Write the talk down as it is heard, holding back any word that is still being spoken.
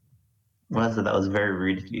Reza, that was very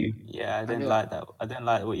rude of you. Yeah, I didn't like that. I didn't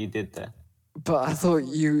like what you did there. But I thought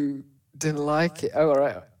you didn't like it. Oh, all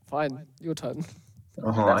right, fine. Your turn. Oh,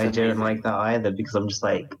 I don't like that either because I'm just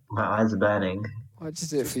like, my eyes are burning. I just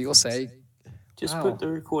did it for your sake. Just Ow. put the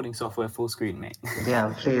recording software full screen, mate.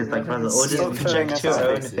 Yeah, please, like, Reza, or just Stop project showing your us our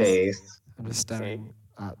own faces. face. I'm just staring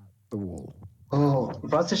at the wall. Oh,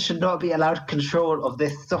 Reza should not be allowed control of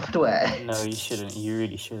this software. No, you shouldn't. You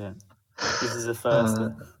really shouldn't. This is the first.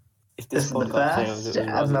 If This is the first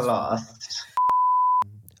and the last.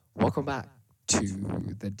 Welcome back to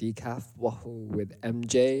the Decaf Waffle with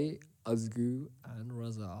MJ, Asgher, and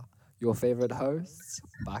Reza. Your favorite hosts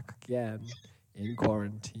back again in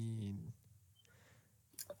quarantine.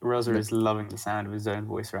 Reza is loving the sound of his own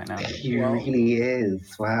voice right now. He really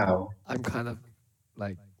is. Wow. I'm kind of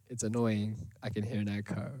like, it's annoying. I can hear an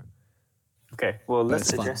echo. Okay, well, But let's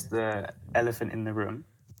it's fun. address the elephant in the room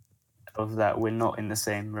of that we're not in the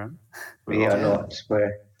same room. We are not.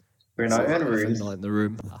 We're in our own rooms. Not in the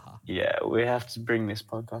room. Haha. Yeah, we have to bring this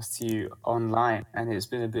podcast to you online, and it's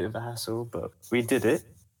been a bit of a hassle, but we did it.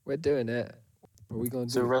 We're doing it. What are we going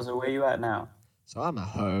to So, do? Reza, where are you at now? So I'm at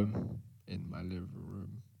home in my living room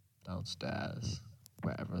downstairs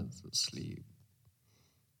where everyone's asleep.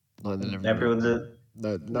 Not in the living room. Everyone's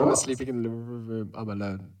No one's sleeping in the living room. I'm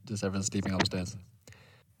alone. Just everyone's sleeping upstairs.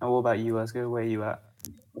 And what about you, Asgher? Where are you at?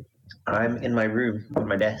 I'm in my room on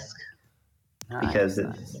my desk because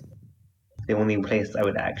it's the only place I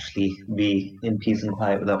would actually be in peace and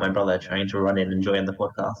quiet without my brother trying to run in and join the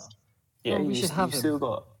podcast. Yeah, Oh, we should have him. still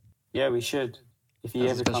got. Yeah, we should. If he As a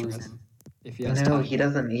ever special comes guest. in. If he has No, time. he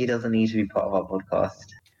doesn't need to be part of our podcast.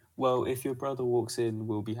 Well, if your brother walks in,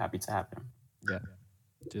 we'll be happy to have him. Yeah.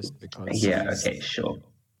 Just because Yeah, he's okay, sure.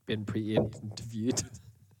 been pre-interviewed.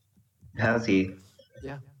 How's he?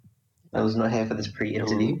 Yeah. I was not here for this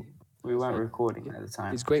pre-interview. We weren't recording at the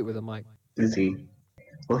time. He's great with a mic. Is he?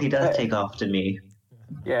 Well, he does take after me.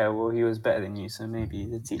 Yeah, well, he was better than you, so maybe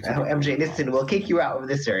the teacher. Oh, MJ, listen, we'll kick you out of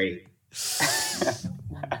this already.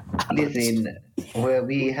 Listen,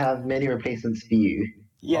 we have many replacements for you.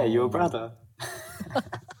 Yeah, your brother.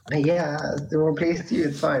 Yeah, we'll replace you,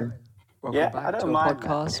 it's fine. Welcome Yeah, back I don't to a mind that.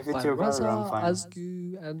 podcast If it's by your brother, Reza, I'm fine.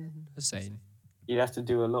 Asgher, and Hussein. You'd have to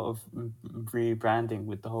do a lot of rebranding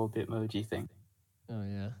with the whole Bitmoji thing. Oh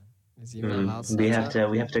yeah. Is he allowed to We do have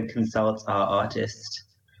that? to consult our artist.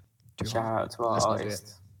 Too Shout hard. out to our Let's not do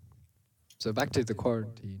artist. So back to the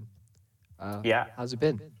quarantine. Yeah. How's it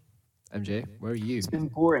been? MJ, where are you? It's been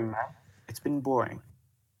boring, man. It's been boring.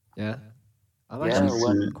 Yeah. I'm Yeah, actually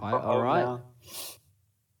well, quite alright. now.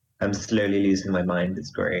 I'm slowly losing my mind,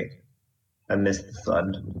 it's great. I miss the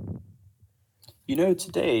sun. You know,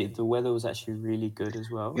 today the weather was actually really good as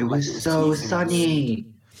well. It was so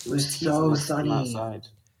sunny. It was so sunny. Outside.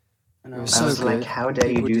 And It I was was so was good. like, how dare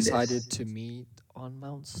you People do this? decided to meet on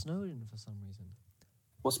Mount Snowdon for some reason.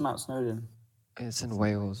 What's Mount Snowdon? It's in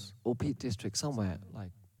Wales or Peak District somewhere.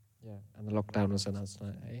 Like, yeah. And the lockdown was announced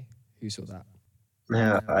tonight. Eh? Who saw that?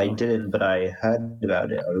 Yeah, I didn't, but I heard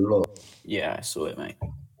about it a lot. Yeah, I saw it, mate.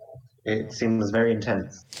 It seems very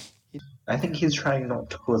intense. I think he's trying not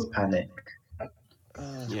to cause panic.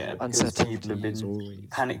 Yeah, because Uncertainty people have is been always.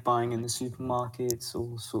 panic buying in the supermarkets,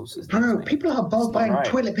 all sorts of things. Bro, mate. people are bulk It's not buying right.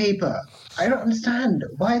 toilet paper. I don't understand.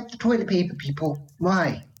 Why the toilet paper, people?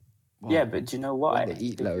 Why? Well, Yeah, but do you know why? when they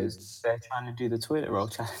eat Because loads. they're trying to do the toilet roll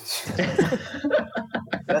challenge.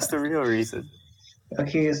 That's the real reason.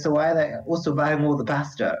 Okay, so why are they also buying all the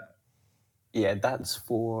pasta? Yeah, that's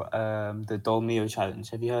for the Dolmio challenge.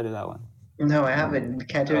 Have you heard of that one? No, I haven't.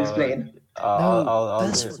 Care to explain? I'll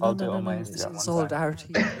that's do it. I'll do it no, on my no. It's Instagram. in one time.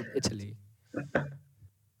 solidarity with Italy.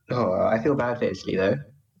 Oh, I feel bad for Italy, though.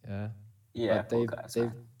 Yeah. Yeah, But they've, poor guys, they've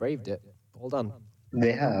man. braved it. Well done.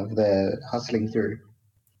 They have. They're hustling through.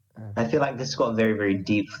 I feel like this got very, very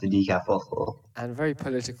deep for the decaf waffle. And very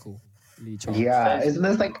politically charged. Yeah, isn't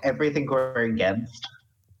this like everything we're against?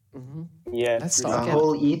 Mm-hmm. Yeah, Let's Our start again.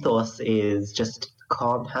 whole ethos is just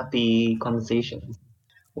calm, happy conversations.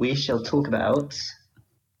 We shall talk about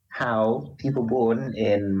how people born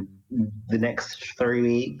in the next 3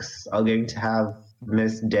 weeks are going to have the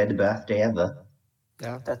most dead birthday ever.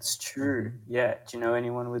 Yeah. That's true. Yeah. Do you know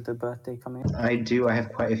anyone with a birthday coming? I do. I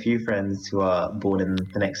have quite a few friends who are born in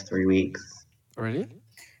the next 3 weeks. Really?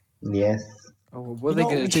 Yes. Oh, what are You they know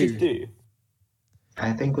going we to should do?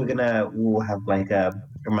 I think we'll have like a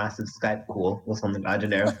massive Skype call or something. I don't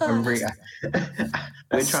know.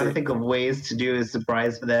 We're trying to sick. think of ways to do a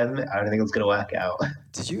surprise for them. I don't think it's going to work out.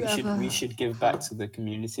 Did you We ever? should give back to the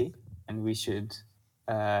community, and we should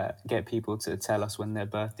get people to tell us when their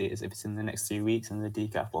birthday is if it's in the next 3 weeks, and the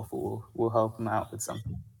decaf waffle will help them out with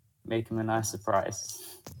something. Make him a nice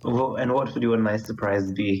surprise. Well, and what would your nice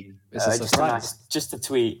surprise be? It's a surprise. Just a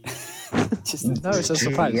tweet. Just a No, it's a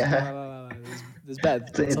surprise. Yeah. No. There's better.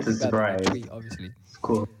 It's a Something better than a surprise. tweet, obviously.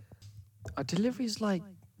 Cool. Are deliveries like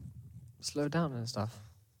slow down and stuff?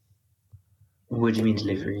 What do you mean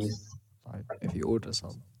deliveries? Like if you order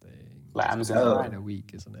something, Like it's Amazon gonna be Prime. in a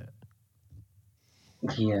week, isn't it?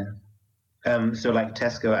 Yeah. So like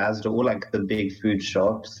Tesco, Asda, all like the big food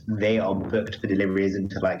shops, they are booked for deliveries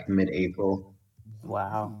until like mid-April.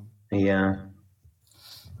 Wow. Yeah.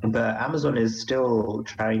 But Amazon is still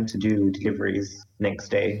trying to do deliveries next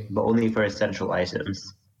day, but only for essential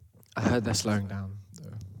items. I heard they're slowing down,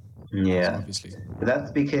 though. Yeah. Obviously. But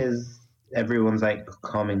that's because everyone's like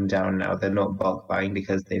calming down now. They're not bulk buying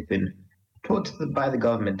because they've been taught by the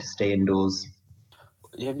government to stay indoors.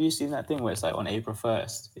 Have you seen that thing where it's like on April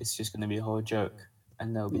 1st, it's just going to be a whole joke,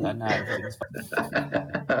 and they'll be like, "No, everything's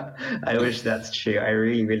fine." I wish that's true. I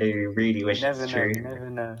really, really, really wish Never it's know. true. You never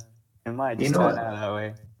know. It might You just know turn what? out that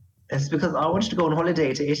way. It's because I wanted to go on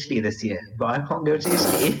holiday to Italy this year, but I can't go to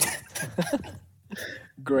Italy.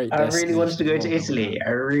 Great. I really wanted to go to destination. Italy. I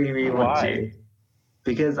really, really want Why? to.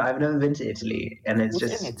 Because I've never been to Italy, and it's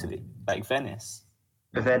What's just in Italy? Like Venice.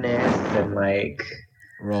 Venice and like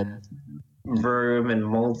Rome. Rome and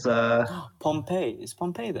Malta. Pompeii. Is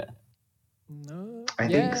Pompeii there? No. I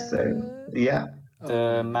think so. Yeah. The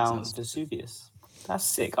Oh, Mount that's- Vesuvius. That's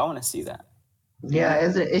sick. I want to see that. Yeah,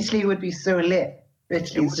 Italy would be so lit.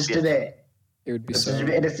 Italy's would just be. a bit, It would be it's so. just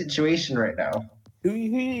in a situation right now. Who are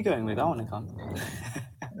you going with? I want to come.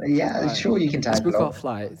 Yeah, Right. sure you can Let's tag book our along.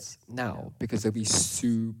 flights now because they'll be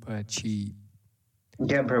super cheap.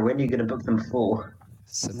 Yeah, bro, when are you going to book them for?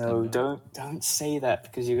 No, September. don't say that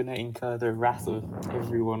because you're going to incur the wrath of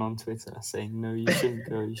everyone on Twitter saying, no, you shouldn't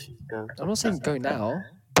go, you should go. I'm not saying go now.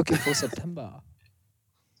 Book it for September.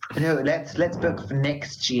 No, let's book for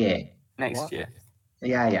next year. Next What? year.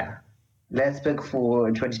 Yeah. Let's book for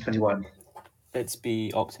 2021. Let's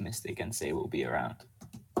be optimistic and say we'll be around.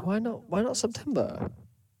 Why not? Why not September?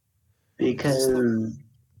 Because It's not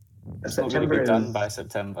going to September be is... done by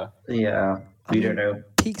September. Yeah, I we mean, don't know.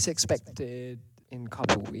 Peak's expected in a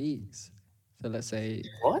couple of weeks. So let's say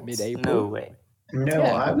What? mid-April. No way. No,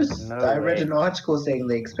 Yeah. I read way. an article saying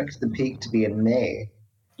they expected the peak to be in May.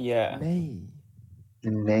 Yeah. May.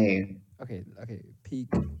 In May. Okay. Peak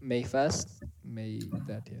May 1st, May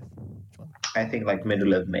 30th. Which one? I think like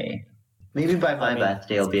middle of May. Maybe by my I mean-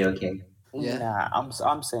 birthday it'll be okay. Yeah. Nah,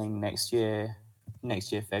 I'm saying next year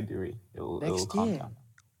February. It'll Next calm year? down.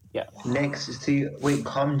 Yeah. Next, so wait,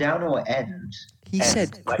 calm down or end? He And,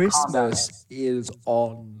 said like, calm down. Christmas is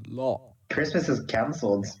on lock. Christmas is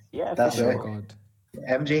cancelled. Yeah, That's for Oh right. sure. my god.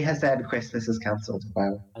 MJ has said Christmas is cancelled.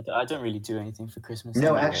 Wow. I don't really do anything for Christmas.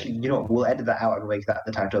 No, anyway. actually, you know what? We'll edit that out and make that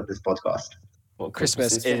the title of this podcast. What,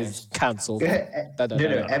 Christmas is finished? cancelled. No,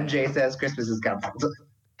 Da-da-da-da. MJ says Christmas is cancelled.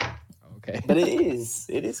 Okay. But it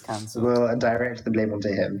is cancelled. We'll direct the blame onto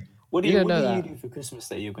him. What do You you, don't what know do you that. do for Christmas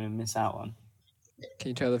that you're going to miss out on? Can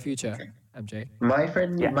you tell the future, MJ? My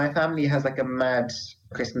family has like a mad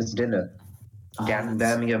Christmas dinner. Down in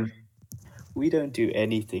Birmingham. We don't do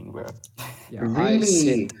anything, bro. Yeah, Really?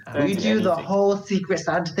 sit and- We do do the anything. whole Secret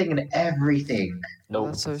Santa thing and everything. Well, No.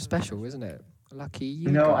 that's so special, isn't it? Lucky you.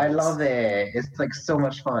 No, I guys. love it. It's like so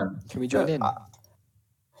much fun. Can we join in?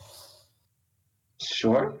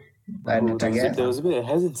 Sure. I Ooh, guess. there was a bit of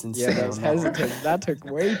hesitancy. Yeah, that was on that one. hesitant. That took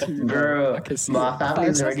way too long. Bro, I can see my it.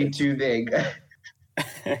 family's 5 already seconds. too big.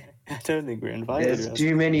 I don't think we're invited. There's Russ.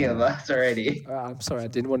 too many of us already. I'm sorry, I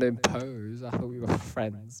didn't want to impose. I thought we were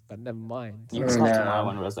friends, but never mind. You can come to No. my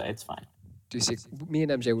one, Rosa. It's fine. Me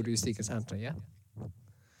and MJ will do Secret Santa, yeah?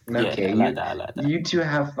 Okay, yeah, I like that. you two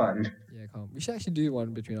have fun. Yeah, come on. We should actually do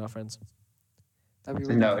one between our friends. That'd be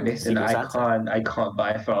really No, cool. listen, Secret I Santa. can't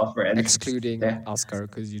buy for our friends. Excluding Yeah. Asgher,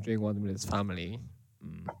 because you're doing one with his family.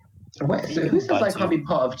 Wait, so You who can says buy I can't two. be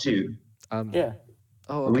part of two? Yeah.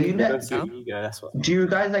 Oh, Will okay. you let- Go to your ego, that's what. Do you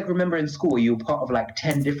guys like remember in school you were part of like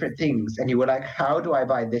 10 different things and you were like, how do I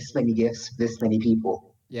buy this many gifts for this many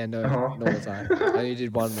people? Yeah, no, Uh-huh. nor was I. I only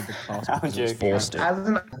did one with the class I'm because it was joking. forced. As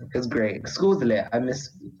an, it's great. School's lit. I miss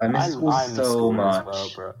school I miss so school much. as well,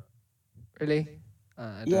 bro. Really?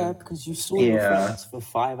 I Yeah, don't. because you saw your Yeah. friends for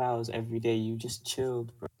 5 hours every day. You just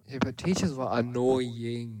chilled, bro. Yeah, but teachers were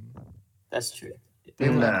annoying. That's true. They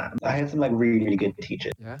were like, Nah, I had some like really, really good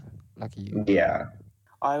teachers. yeah, lucky you. Yeah.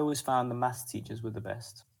 I always found the maths teachers were the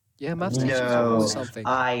best. Yeah, maths teachers were No, always something.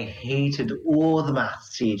 I hated all the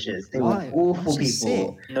maths teachers. They Why? were awful Maths is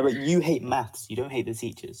people. No, but you hate maths. You don't hate the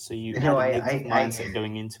teachers. So you No, had a I- negative I- mindset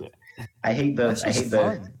going into it. I hate those. Maths I was hate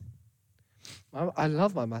those. fun. I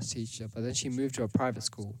love my maths teacher, but then she moved to a private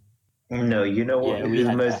school. No, you know what? Yeah, we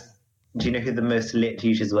had that. Do you know who the most lit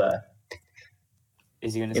teachers were?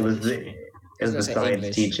 Is he going to It say was history? it was gonna the say science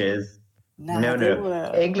English. teachers. Nah, they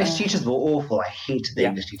were. English teachers were awful. I hated the Yeah.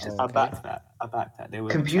 English teachers. Oh. I backed that. They were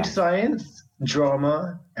Computer trash. science,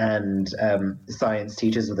 drama, and science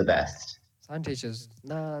teachers were the best. Science teachers,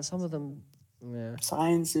 nah, some of them, yeah.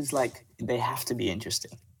 Science is like they have to be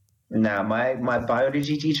interesting. Now, my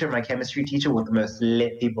biology teacher, my chemistry teacher were the most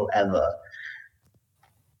lit people ever.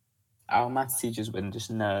 Our maths teachers were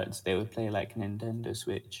just nerds. They would play like Nintendo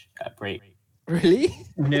Switch at break. Really?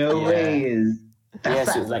 No Yeah. ways.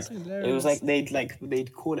 Yes, it was like hilarious.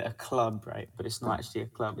 they'd call it a club, right? But it's not actually a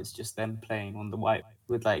club. It's just them playing on the white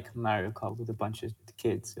with like Mario Kart with a bunch of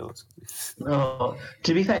kids. It was... No.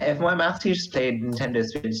 To be fair, if my math teachers played Nintendo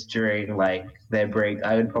Switch during like their break,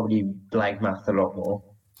 I would probably like math a lot more.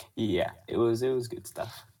 Yeah, it was good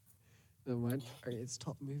stuff. Okay, it's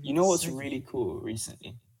top movie. You know what's really cool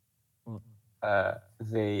recently? What?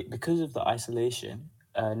 Because of the isolation,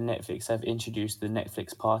 Netflix have introduced the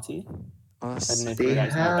Netflix party. I don't know if you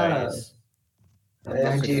guys know what that is.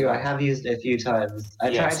 I do. I have used it a few times.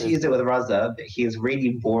 I tried to use it with Raza, but he is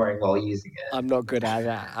really boring while using it. I'm not good at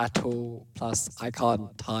that at all. Plus, I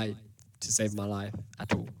can't type to save my life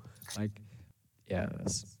at all. Like, yeah.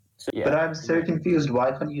 But I'm so confused.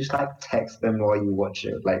 Why can't you just like text them while you watch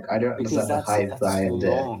it? Like, I don't understand the hype behind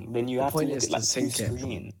it. Then you have to look at like two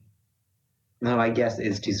screens. No, I guess it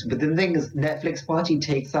is too. But the thing is, Netflix Party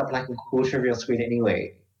takes up like a quarter of your screen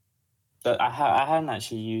anyway. But I hadn't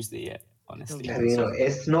actually used it yet, honestly. I mean,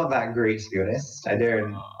 it's not that great to be honest. I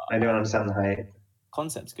don't understand the hype.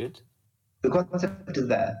 Concept's good. The concept is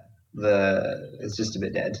there. It's just a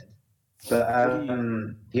bit dead. But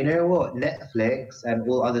you know what? Netflix and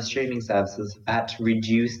all other streaming services had to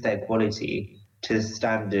reduce their quality to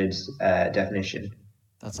standard definition.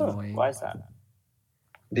 That's annoying. Why is that?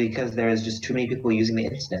 Because there is just too many people using the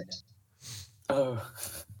internet. Oh.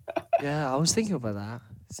 Yeah, I was thinking about that.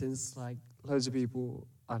 Since like loads of people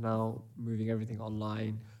are now moving everything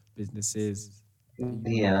online, businesses,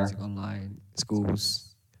 using online,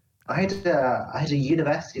 schools. I had a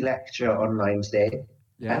university lecture online today.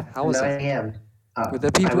 Yeah, how was 9 it? a.m. Were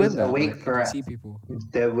there people I was in there? awake Like, for did you see people.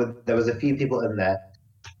 There was a few people in there,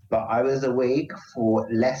 but I was awake for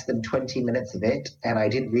less than 20 minutes of it, and I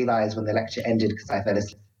didn't realize when the lecture ended because I fell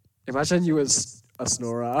asleep. Imagine you was a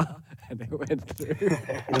snorer and it went through.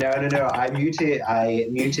 No. I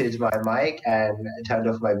muted my mic and turned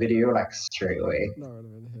off my video like straight away. That would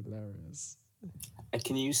have been hilarious.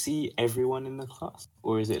 Can you see everyone in the class,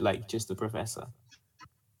 or is it like just the professor?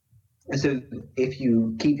 So if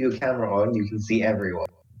you keep your camera on, you can see everyone.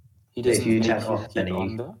 He doesn't If you make turn you off, keep then it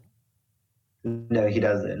on though? No, he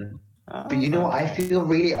doesn't. But you know what? I feel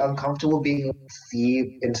really uncomfortable being able to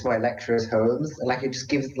see into my lecturers' homes. Like it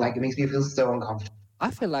just it makes me feel so uncomfortable.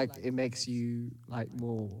 I feel like it makes you like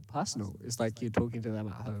more personal. It's like you're talking to them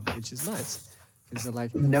at home, which is nice. Because they're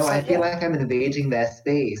like, no, I feel like I'm invading their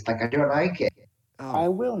space. Like I don't like it. I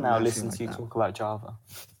will now listen to you talk about Java.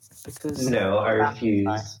 Because no, I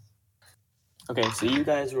refuse. Okay, so you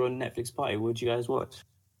guys were on Netflix party. What did you guys watch?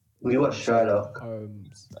 We watched Sherlock.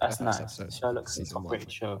 That's nice. Sherlock's a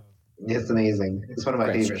great show. It's amazing. It's one of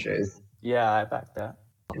my favorite shows. Yeah, I back that.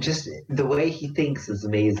 Just the way he thinks is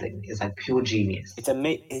amazing. It's like pure genius.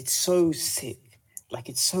 It's so sick. Like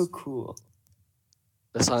it's so cool.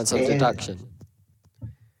 The science of deduction.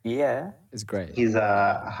 Yeah, it's great. He's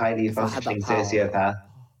a highly functioning sociopath.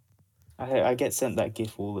 I get sent that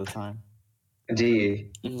gif all the time. Do you?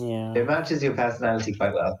 Yeah. It matches your personality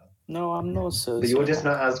quite well. No, I'm not so. But you're just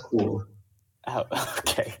not as cool. Oh,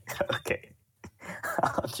 okay.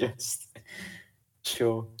 I'll just.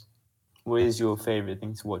 Sure. What is your favorite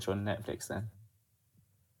thing to watch on Netflix then?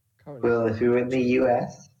 Well, if we were in the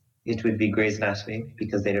US, it would be Grey's Anatomy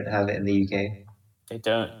because they don't have it in the UK. They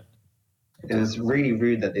don't. It was really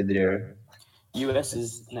rude that they do.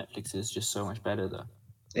 US's Netflix is just so much better though.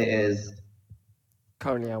 It is.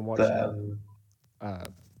 Currently, I'm watching.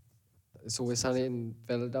 It's Always Sunny in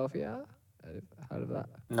Philadelphia. Heard of that?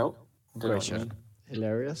 Nope. Great show.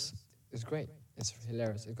 Hilarious. It's great. It's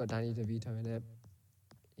hilarious. It's got Danny DeVito in it.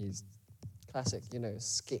 He's classic,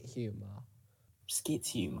 skit humor. Skit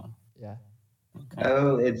humor? Yeah. Okay.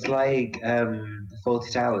 Oh, it's like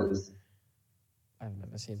Fawlty Towers. I've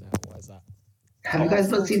never seen that. What is that? Have you guys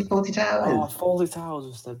not seen Fawlty Towers? Oh, Fawlty Towers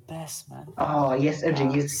was the best, man. Oh, yes,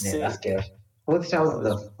 MJ, you've seen it. That's good. Fawlty Towers is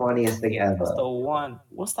the funniest thing ever. That's the one.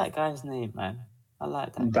 What's that guy's name, man? I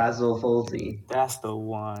like that. Basil Fawlty. That's the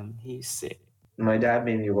one. He's sick. My dad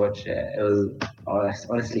made me watch it. It was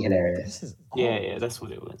honestly hilarious. Yeah, that's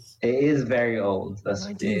what it was. It is very old.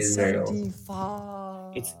 It is very old. 1975.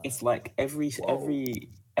 It's like every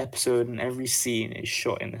episode and every scene is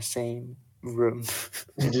shot in the same room.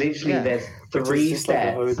 Literally, Yeah. there's Which is 3 just like a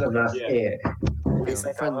sets, hotel. and that's Yeah. it. It's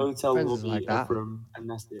like a hotel Friends is lobby like that. room, and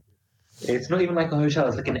that's it. It's not even like a hotel;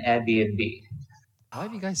 it's like an Airbnb. Why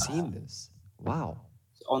have you guys seen this? Wow.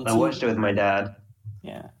 On I watched it with my dad.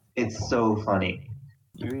 Yeah, It's so funny.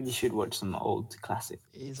 you really should watch some old classics.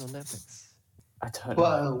 It is on Netflix. I don't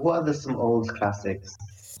know. What are some old classics?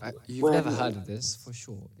 You've Well, never heard of this for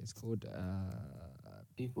sure. It's called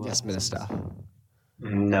People Yes, have- Minister.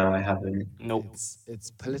 No, I haven't. Nope.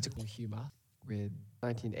 It's political humor with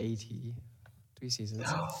 1980, 3 seasons.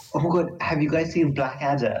 Oh my god, have you guys seen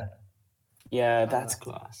Blackadder? Yeah, that's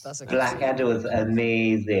class. That's a Blackadder was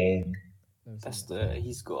amazing. That's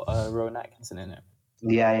he's got Rowan Atkinson in it.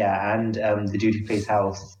 Yeah, and the dude who plays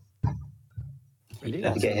House. Really?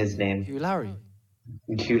 I forget his name. Hugh Laurie.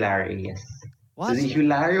 Hugh Larry, yes. What? Is it Hugh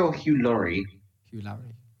Larry or Hugh Laurie? Hugh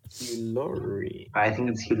Laurie. Hugh Laurie. I think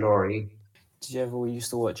it's Hugh Laurie. Did you ever used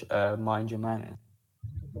to watch Mind Your Manners?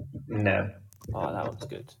 No. Oh, that was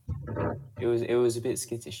good. It was a bit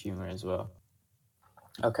skittish humor as well.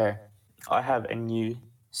 Okay, I have a new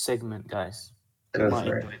segment, guys. Go Might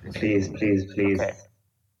for it. enjoy this. Please, please, please. Okay.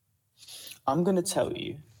 I'm gonna tell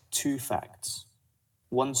you 2 facts.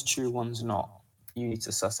 One's true, one's not. You need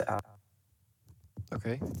to suss it out.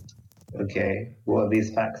 Okay. Okay, what are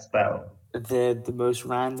these facts about? They're the most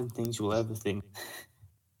random things you'll ever think.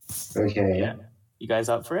 Okay, Yeah. You guys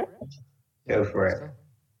up for it? go for Let's it.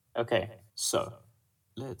 go. Okay, so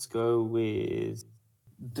let's go with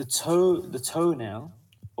the toenail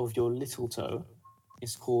of your little toe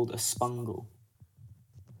is called a spungle.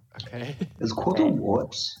 Okay. It's called a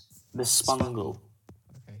what? The spungle.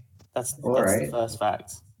 Okay. That's the Alright. first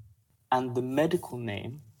fact. And the medical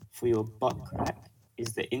name for your butt crack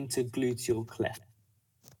is the intergluteal cleft.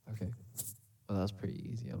 Okay. Well, that's pretty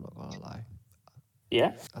easy. I'm not gonna lie.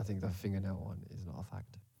 Yeah? I think the fingernail one is not a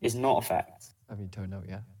fact. It's not a fact. I mean, toenail,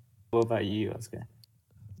 yeah. What about you, Asgher?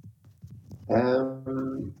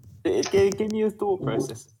 Give me your thought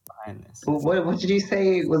process behind this. what did you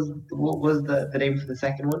say what was the name for the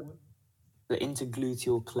second one? The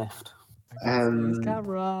intergluteal cleft. Please,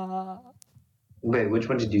 camera. Wait, which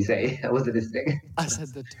one did you say? I wasn't listening. I said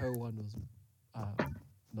the toe one was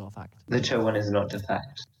not a fact. The toe one is not a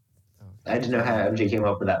fact. Oh, I don't know how MJ came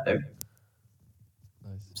up with that though.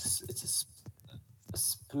 nice. It's a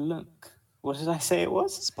splunk. What did I say it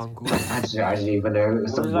was? Spungle. I didn't even know. It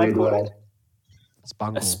was What some did I weird call word. it?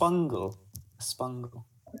 Spungle. A spungle. A spungle.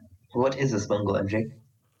 What is a spungle, MJ?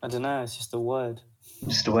 I don't know. It's just a word.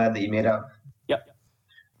 Just a word that you made up. Yep.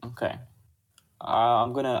 Okay.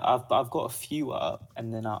 I've got a few up,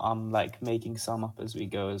 and then I'm like making some up as we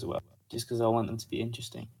go as well, just because I want them to be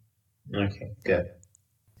interesting. Okay, good.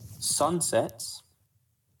 Sunsets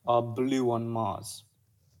are blue on Mars.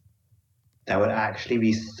 That would actually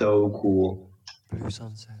be so cool. Blue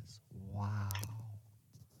sunsets. Wow.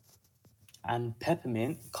 And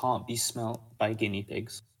peppermint can't be smelt by guinea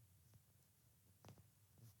pigs.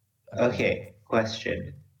 Okay,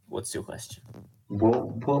 question. What's your question?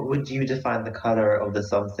 What would you define the color of the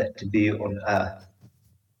sunset to be on Earth?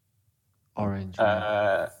 Orange.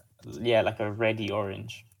 Yeah, like a reddy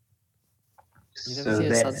orange. You never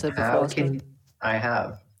seen a sunset before, how Oscar? can I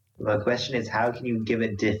have? My question is, how can you give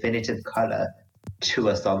a definitive color to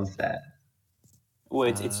a sunset? Well,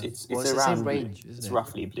 it's well, it's the around same blue. range, isn't It's it?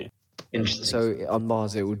 roughly blue. Interesting. So on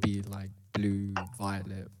Mars, it would be like blue,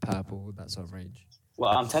 violet, purple, that sort of range.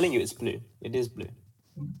 Well, I'm telling you, it's blue. It is blue.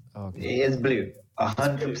 Oh, okay. It is blue.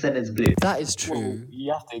 100% is blue. That is Well, true.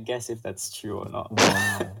 you have to guess if that's true or not. Wow.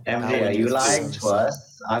 That MJ, are would you be lying so to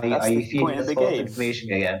us? Are That's you the feeding point of us the false game.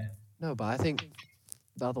 information again? No, but I think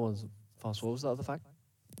the other one's false. What was the other fact?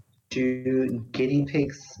 Do guinea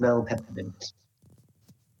pigs smell peppermint?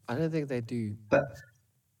 I don't think they do. But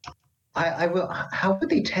I will. How would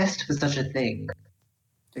they test for such a thing?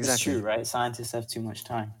 It's true, right? Scientists have too much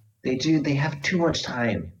time. They do. They have too much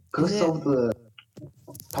time. Go Is it? solve the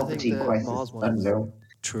poverty the crisis. Mars I don't one's know.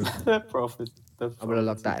 true. I'm I'm gonna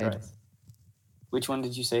lock that in. Which one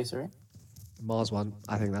did you say, sorry? The Mars one,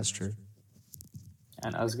 I think that's true.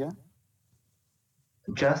 And Asgher?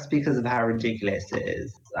 Just because of how ridiculous it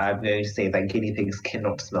is, I'm going to say that guinea pigs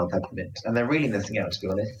cannot smell peppermint, and they're really missing out, to be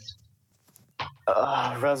honest.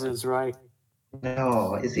 Raza's right.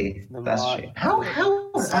 No, is he? The That's Mar- true. How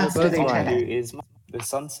on earth do both they right. tell? Blue is the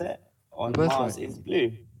sunset on We're both Mars right. is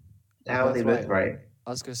blue. How are they Both both right?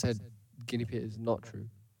 Oscar said guinea pig is not true.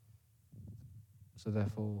 So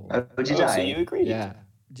therefore, Oh, did Oh, I? so you agree? yeah.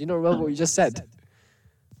 Do you not remember what you just said?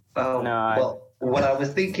 Oh, No, well, what I was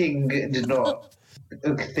thinking did not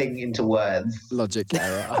thing into words. Logic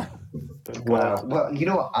error. Wow. Well, you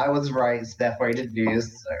know what? I was right, so therefore I didn't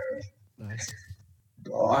lose. So. Nice.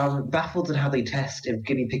 I'm baffled at how they test if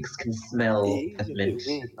guinea pigs can smell It is a bit peppermint.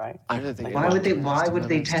 weird, right? I don't think. Like, Why would they? anyone Why to be would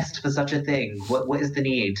they honest. test for such a thing? What is the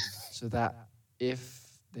need? So that if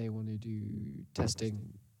they want to do testing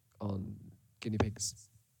on guinea pigs,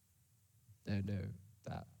 they know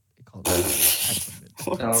that it can't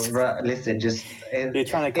smell peppermint. Oh, right, listen, just You're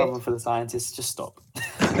trying to cover for the scientists. Just stop.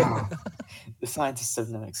 Oh, The scientists have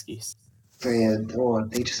no excuse. brilliant. Oh,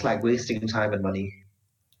 they just like wasting time and money.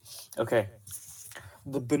 Okay.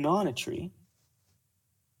 The banana tree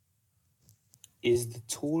is the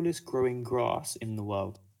tallest growing grass in the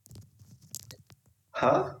world.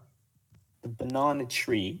 Huh? The banana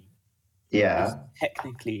tree Yeah. is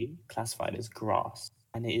technically classified as grass,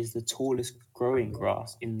 and it is the tallest growing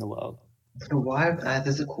grass in the world. So why on earth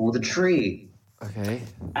is it called a tree? Okay.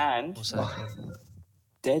 And What's that?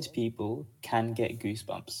 dead people can get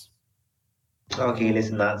goosebumps. Okay,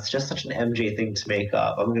 listen, that's just such an MJ thing to make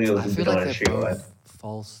up. I'm gonna go I with the feel like banana they're tree one. both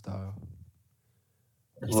false though.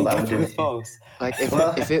 You Well, think that they're would both false? Like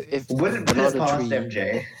Well, if wouldn't put us banana past tree,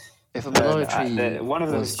 MJ. if a No, banana no, tree one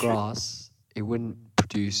of them was is true. grass, it wouldn't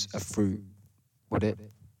produce a fruit, would it?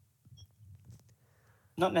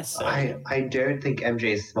 Not necessarily. I don't think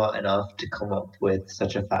MJ is smart enough to come up with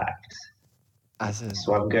such a fact. As in,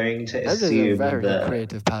 So I'm going to Ed is a assume very that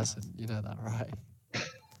creative person. You know that, right?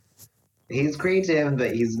 he's creative,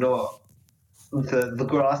 but he's not. The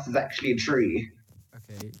grass is actually a tree.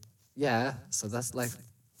 Okay. Yeah. So that's like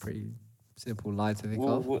pretty simple line to think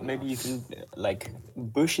Well, of. maybe you can, like,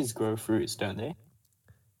 bushes grow fruits, don't they? Yeah,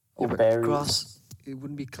 Or but berries. grass, it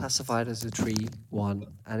wouldn't be classified as a tree, one,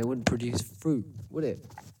 and it wouldn't produce fruit, would it?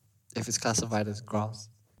 If it's classified as grass.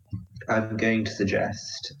 I'm going to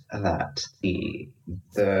suggest that the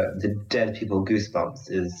dead people goosebumps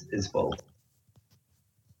is false.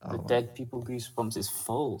 The Oh, dead people goosebumps is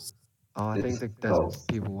false. oh, I think It's the false.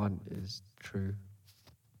 people one is true.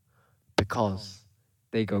 Because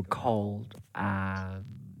they go cold and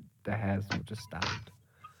the hairs will just stand.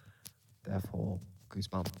 Therefore,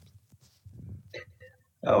 goosebumps.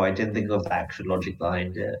 Oh, I didn't think of the actual logic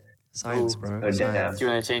behind it. Science, Ooh. bro. Oh, damn. Science. Do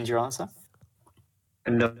you want to change your answer?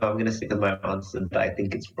 No, I'm going to stick with my answer, but I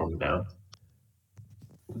think it's wrong now.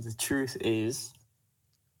 The truth is,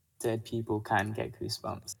 dead people can get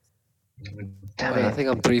goosebumps. Damn Well, I it. think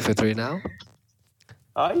I'm 3 for 3 now.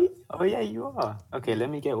 Are you? Oh, yeah, you are. Okay, let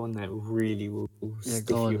me get one that really will Yeah, stiff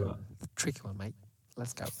go you on. up. Tricky one, mate.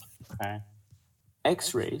 Let's go. Okay.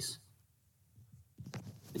 X-rays.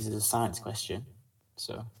 This is a science question,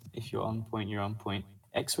 so if you're on point, you're on point.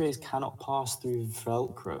 X-rays cannot pass through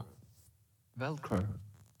Velcro. Velcro.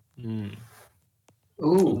 You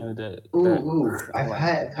Ooh, know the. ooh.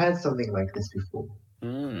 I've heard something like this before.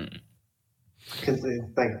 Because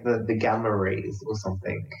it's like the gamma rays or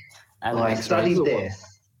something. And Oh, I the studied X-rays-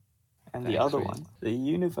 this. And The the other X-rays. one, the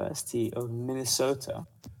University of Minnesota,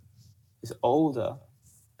 is older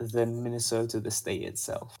than Minnesota, the state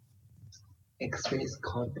itself. X-rays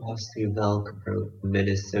can't pass through Velcro.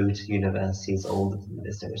 Minnesota University is older than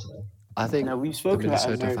Minnesota. I think Now, we've spoken about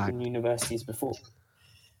Minnesota American fact. universities before.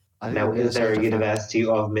 I think Now, the is there a Minnesota fact. University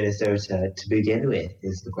of Minnesota to begin with?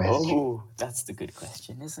 Is the question. Oh, that's the good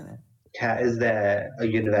question, isn't it? Is there a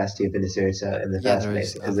University of Minnesota in the Yeah, first there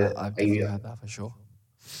place? is. Is it? I've Are you? definitely heard that for sure.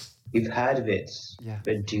 You've heard of it, Yeah.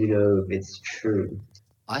 but do you know if it's true?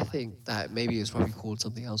 I think that maybe it's probably called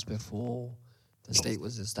something else before the state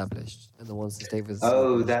was established, and once the state was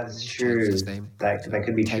Oh, established, that's it changed true. its name. That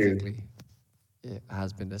could be true. Technically, it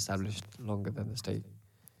has been established longer than the state.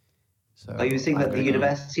 So Are you saying I'm that the gonna go-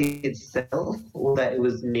 university itself, or that it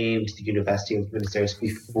was named the University of Minnesota The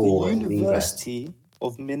before the US? University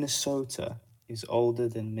of Minnesota is older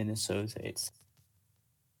than Minnesota. It's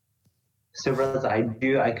So, Reza,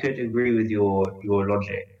 I could agree with your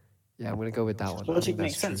logic. Yeah, I'm gonna go with that one. I logic think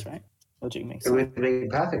makes that's sense, true. right? Logic makes It sense. would make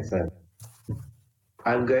perfect sense.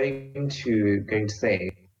 I'm going to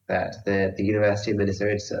say that the University of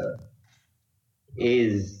Minnesota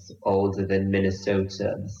is older than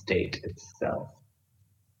Minnesota, the state itself.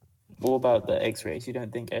 What about the X-rays? You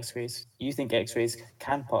don't think X-rays? You think X-rays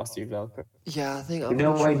can pass through Velcro? Yeah, I think I'm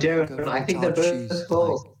No, not sure I we can don't. go for I the think they're charge both shoes,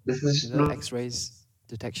 false. like, This is you know, not. X-rays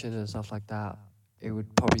detection and stuff like that. It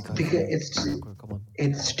would probably go Because through it's Velcro. Come on.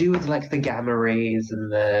 it's to do with like the gamma rays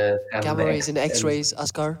and the Gamma the rays and X-rays,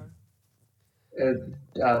 Asgher.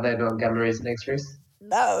 Are there not gamma rays and X-rays?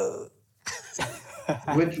 No.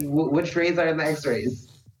 Which rays are in the X-rays?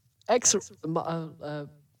 Oh,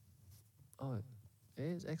 it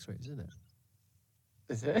is X-rays, isn't it?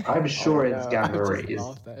 Is it? I'm sure it's no, gamma I just rays.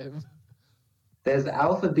 laughed at him. There's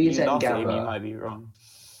alpha, You beta, and laugh at him, you gamma. might be wrong.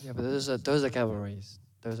 Yeah, but those are gamma rays.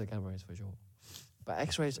 Those are gamma rays for sure. But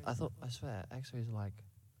X-rays, I swear, X-rays are like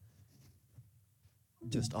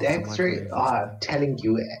just The after X-ray, microwave or something. telling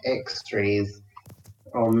you X-rays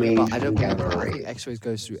are Yeah, made but I don't from believe gamma that. I rays. think X-rays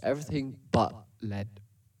goes through everything but lead.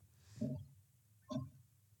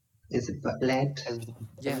 Is it but lead?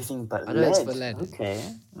 Yeah, Everything but I know lead. it's for lead.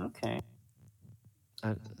 Okay.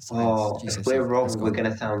 Science, Oh, if GCSE, we're wrong, let's we're go.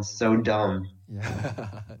 gonna sound so dumb.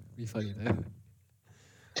 Yeah, be funny though.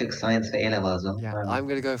 Took science for A-levels. Oh, Yeah, wow. I'm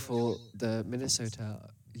gonna go for the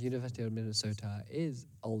University of Minnesota is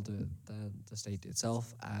older than the state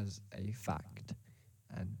itself as a fact,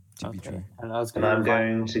 and to be true. And I was And I'm find-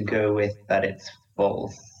 going to go with that it's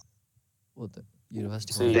false. Well, the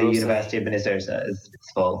University. So of The you're University of Minnesota is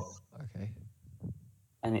false. Okay.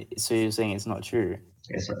 So you're saying it's not true?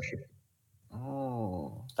 It's not true.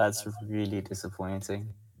 Oh, that's really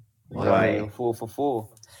disappointing. Why? You're 4 for 4.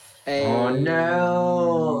 Oh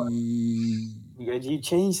no! You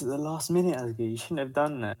changed at the last minute, Asgher. You shouldn't have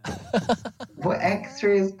done that. Well,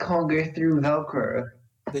 X-rays can't go through Velcro.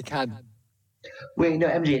 They can. Wait, no,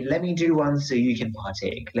 MJ, let me do one so you can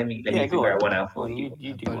partake. Let me Yeah, go figure on. out one out Go for on, you.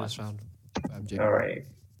 you do one. Bonus round for MJ. All right,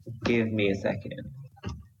 give me a second.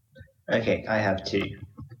 Okay, I have two.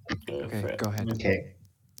 Go for Okay, it. go ahead. Okay.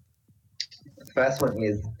 The first one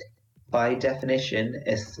is, by definition,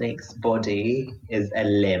 a snake's body is a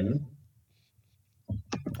limb.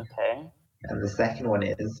 Okay. And the second one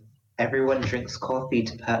is, everyone drinks coffee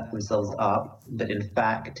to perk themselves up, but in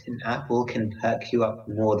fact, an apple can perk you up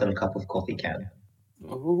more than a cup of coffee can.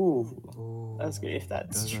 Ooh, that's good. If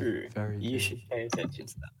that's those are true, very you good. should pay attention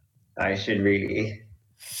to that. I should really.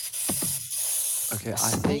 Okay, I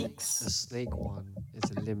think the Snakes. snake one is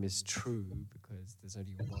a limb is true because there's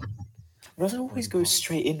only one. Rosa always One goes part.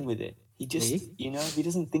 straight in with it. He just, Me? he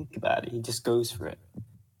doesn't think about it. He just goes for it.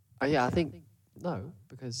 Oh yeah, I think no,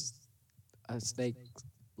 because a snake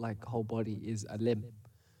like whole body is a limb.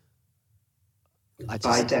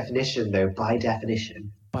 By definition, though, by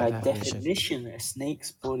definition. By definition, a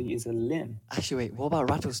snake's body is a limb. Actually, wait. What about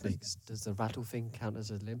rattlesnakes? Does the rattle thing count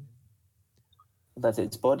as a limb? That's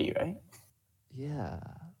its body, right? Yeah,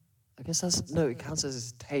 I guess that's no. It counts as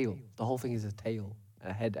its tail. The whole thing is a tail,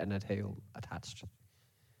 a head and a tail attached.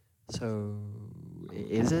 So,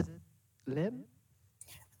 is it limb?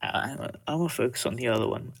 I want to focus on the other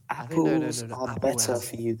one. I think no, Apples are Apple better has-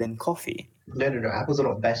 for you than coffee. No, apples are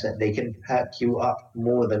not better. They can perk you up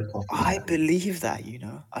more than coffee. I believe that,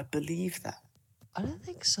 I believe that. I don't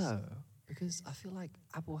think so because I feel like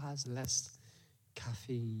apple has less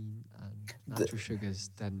caffeine and natural sugars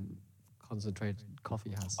than concentrated coffee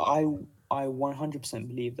has. I 100%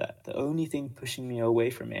 believe that. The only thing pushing me away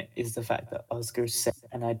from it is the fact that Asgher said,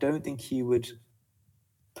 and I don't think he would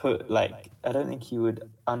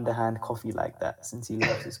underhand coffee like that since he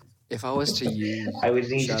loves his. If I was to use, I would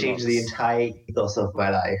need to change the Sherlock's- entire ethos of my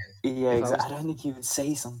life. Yeah, If I exactly. was- I don't think he would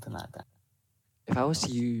say something like that. If I was to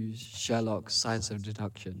use Sherlock's science of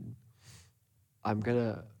deduction, I'm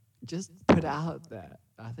gonna just put it out there.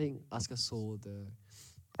 I think Asgher saw the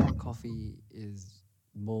coffee is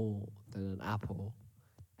more than an apple,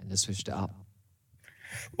 and just switched it up.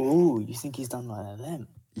 Ooh, you think he's done like that then?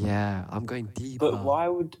 Yeah, I'm going deeper. But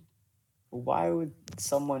why would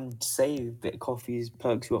someone say that coffee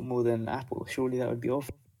perks you up more than an apple? Surely that would be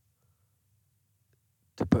obvious.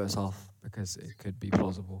 To put us off because it could be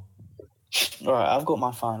plausible. All right, I've got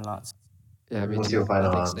my final answer. Yeah, me What's too. your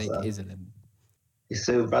final I think snake answer? is a limb.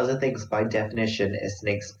 So Raza thinks by definition a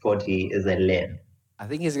snake's body is a limb. I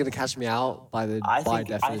think he's gonna catch me out by the I by think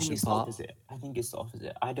definition it's the part. opposite. I think it's the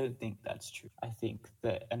opposite. I don't think that's true. I think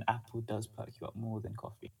that an apple does perk you up more than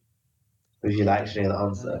coffee. Would you like to know the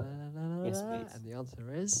answer? Yes, please. And the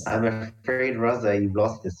answer is I'm afraid, Raza, you've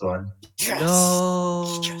lost this one.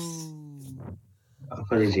 no. Yes!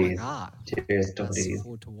 Apologies. Oh my god. Cheers, That's apologies.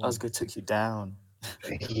 4-1. Asgher took you down.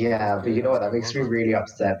 Yeah, but you know what? That makes me really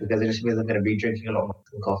upset because it just means I'm going to be drinking a lot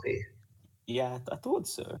more coffee. Yeah, I thought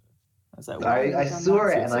so. I was like, why have I you done saw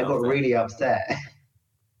that it to and I got yourself then? really upset.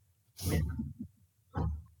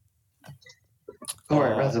 All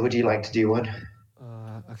right, Raza, would you like to do one?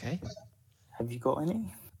 Okay. Have you got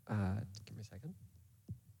any? Give me a second.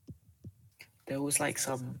 There was like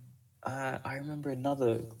some. I remember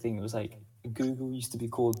another thing. It was like Google used to be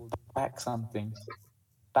called back something,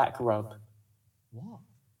 back rub. What?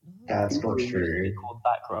 That's not Google used to be true. called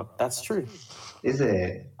back rub. That's true. Is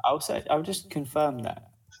it? I'll just confirm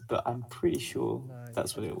that, but I'm pretty sure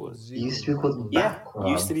that's what it was. It used to be called Yeah, back rub.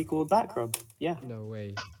 used to be called back rub. Yeah, No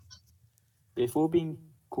way. before being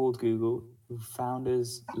called Google,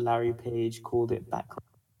 founders Larry Page called it back rub.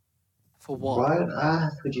 For what? Why on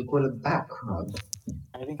earth would you call a back rub?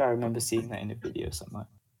 I think I remember seeing that in a video somewhere.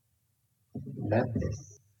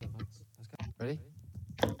 Madness. Let's go. Ready?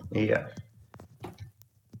 Yeah.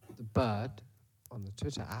 The bird on the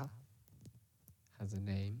Twitter app has a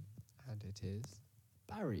name, and it is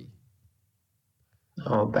Barry.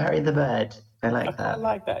 Oh, Barry the bird. I I like quite that.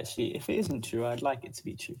 like that, actually. If it isn't true, I'd like it to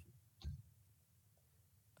be true.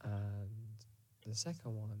 And the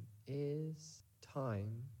second one is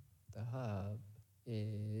time. The herb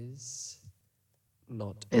is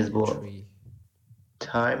not Is a what? tree.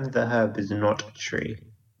 Time the herb is not a tree.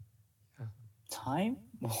 Time?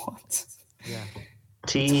 What? Yeah,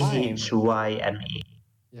 T-H-Y-M-E.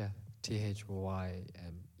 yeah. Thyme.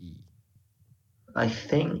 I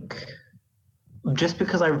think, just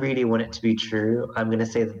because I really want it to be true, I'm going to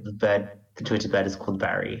say that the Twitter bird is called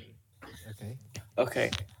Barry. Okay.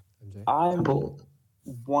 Okay. MJ. I'm But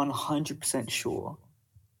 100% sure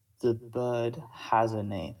the bird has a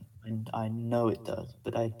name. And I know it does,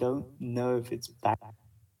 but I don't know if it's Barry.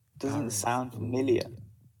 Doesn't Barry. sound familiar.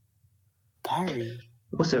 Barry?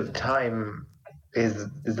 also, thyme is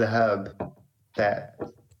the herb that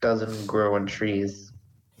doesn't grow on trees.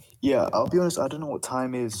 Yeah, I'll be honest, I don't know what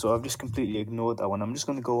time is, so I've just completely ignored that one. I'm just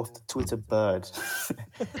going to go off the Twitter bird.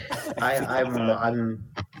 I'm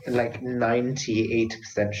like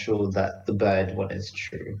 98% sure that the bird one is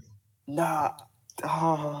true. Nah,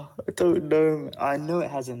 I don't know. I know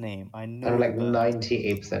it has a name. I know I'm the like bird.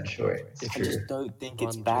 98% sure it's I true. just don't think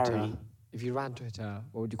it's Run Barry. Twitter. If you ran Twitter,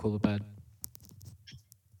 what would you call the bird?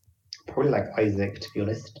 Probably like Isaac, to be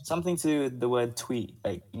honest. Something to do with the word tweet,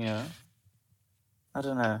 like, you know? I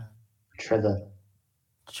don't know. Trevor.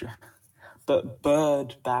 But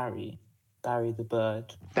bird Barry. Barry the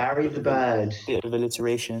bird. Barry the bird. Bit of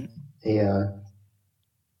alliteration. Yeah.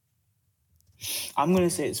 I'm going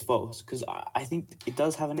to say it's false because I think it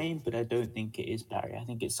does have a name, but I don't think it is Barry. I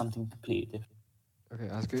think it's something completely different. Okay,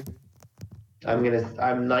 Asgher.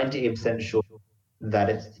 I'm 98% sure that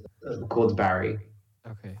it's called Barry.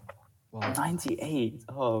 Okay. Well, 98.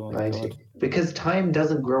 Oh my 90. god. Because thyme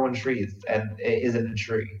doesn't grow on trees and it isn't a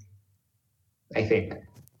tree. I think.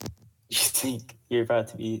 You think you're about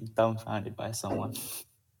to be dumbfounded by someone.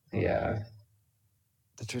 Yeah.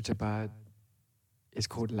 the Twitter bird is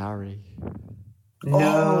called Larry.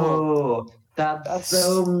 No, that's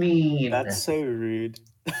so mean. That's so rude.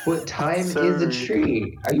 What thyme so is a rude.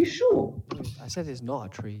 tree? Are you sure? No, I said it's not a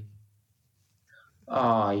tree.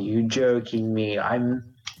 Are you joking me? I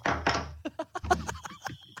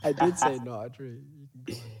did say not a tree.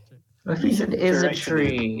 You can go and check. I think it is a Corrected it.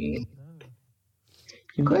 tree. No.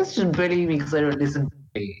 You guys should bully me because I don't listen to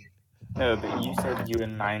me. No, but you said you were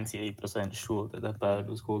 98% sure that the bird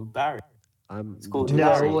was called Barry. I'm It's called No,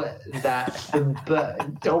 Larry. that the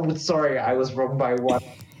bird. Oh, sorry, I was wrong by one.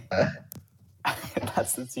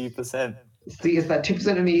 That's the 2%. See, it's that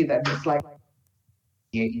 2% of me that just like,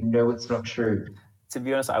 yeah, you know it's not true. To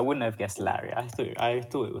be honest, I wouldn't have guessed Larry. I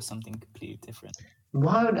thought it was something completely different.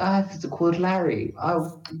 Why on earth is it called Larry? I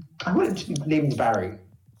want it to be named Barry.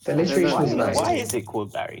 The alliteration is nice. Why is it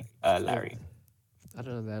called Barry? Larry. I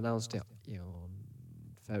don't know. They announced it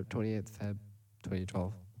on 28th Feb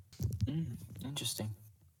 2012. Interesting.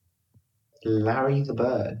 Larry the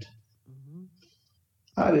bird. Mm-hmm.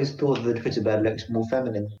 I always thought the Twitter bird looked more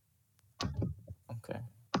feminine. Okay.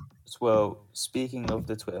 Well, speaking of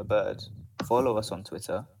the Twitter bird, follow us on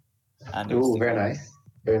Twitter and Oh, Instagram. very nice.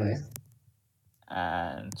 Very nice.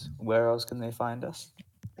 And where else can they find us?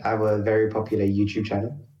 Our very popular YouTube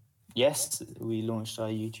channel. Yes, we launched our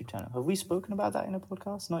YouTube channel. Have we spoken about that in a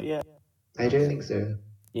podcast? Not yet. I don't think so.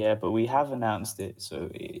 Yeah, but we have announced it. So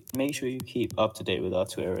make sure you keep up to date with our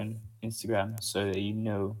Twitter and Instagram so that you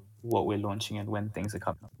know what we're launching and when things are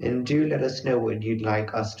coming. And do let us know what you'd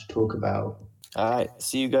like us to talk about. All right.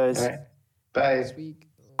 See you guys. All right. Bye. This week.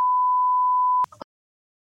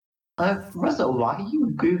 Russell, why are you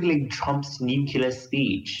Googling Trump's nuclear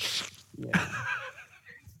speech? Yeah.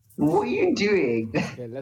 What are you doing? Okay, let's